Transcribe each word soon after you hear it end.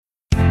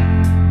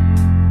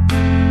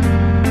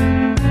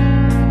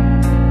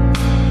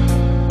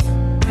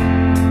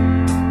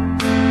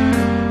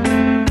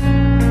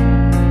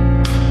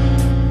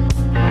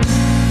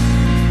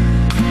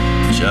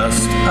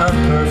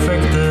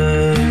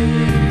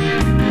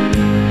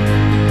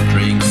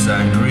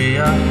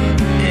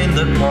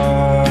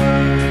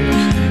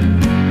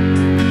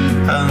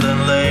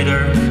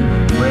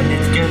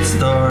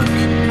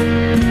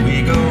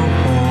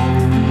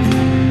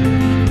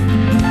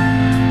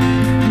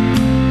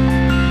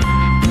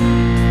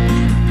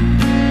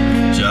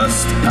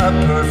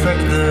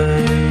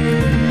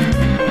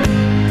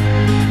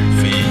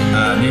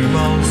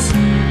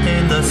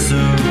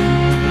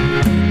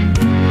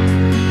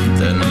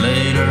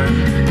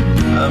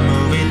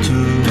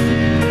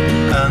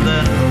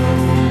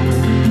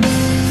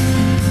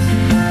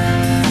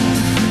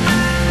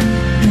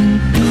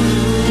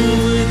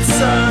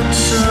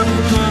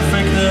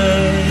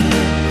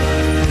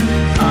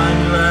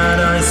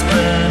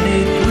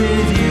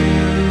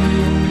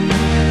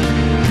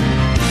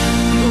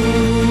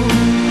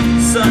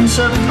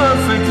such a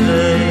perfect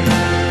day.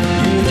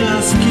 You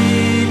just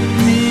keep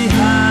me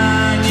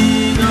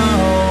hanging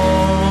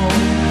on.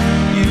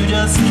 You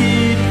just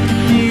keep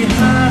me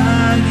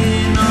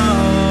hanging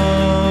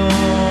on.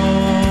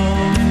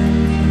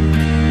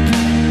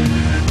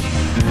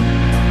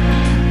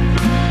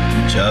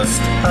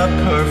 Just a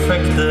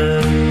perfect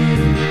day.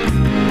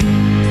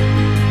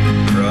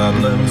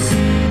 Problems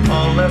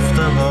all left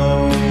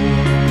alone.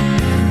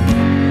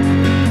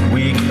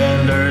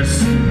 Weekenders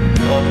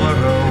of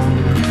our own.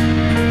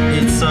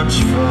 It's such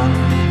fun.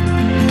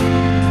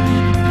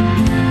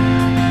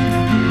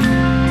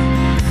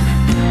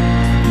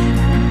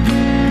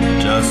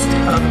 Just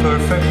a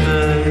perfect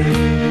day.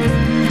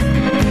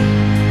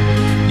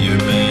 You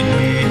made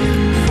me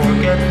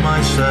forget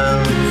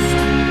myself.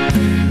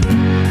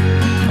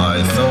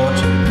 I thought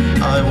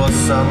I was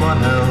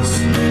someone else,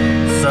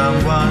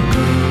 someone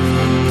good.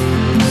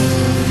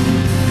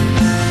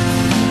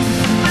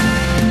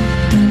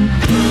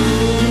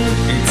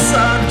 It's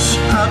such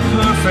a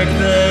perfect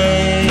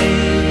day.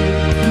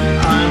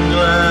 I'm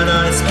glad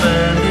I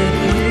spent it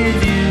with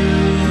you.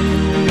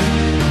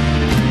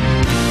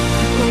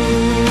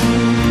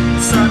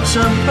 Such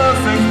a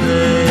perfect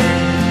day.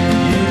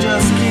 You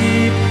just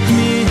keep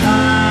me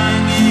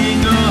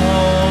hanging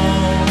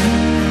on.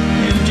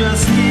 You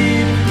just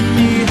keep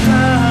me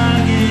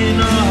hanging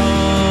on.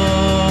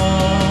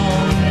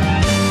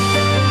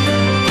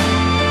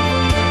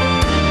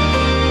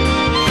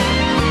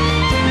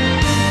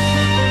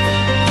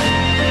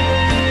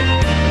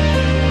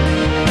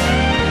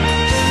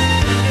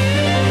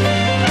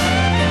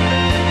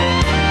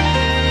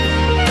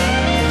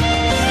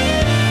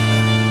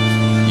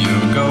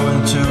 You're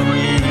going to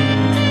reap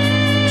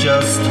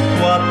just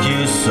what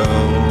you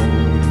sow.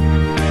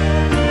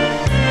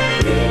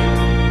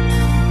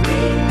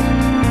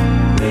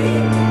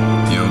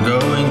 You're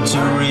going to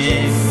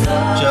reap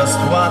just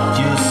what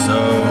you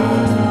sow.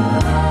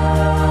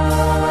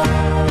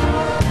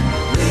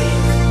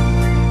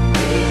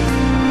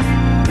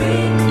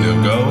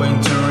 You're going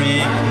to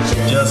reap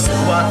just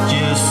what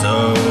you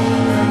sow.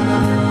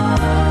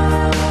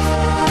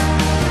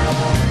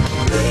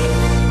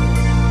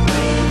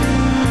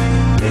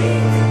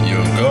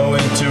 You're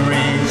going to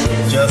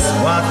reap just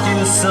what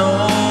you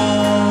sow.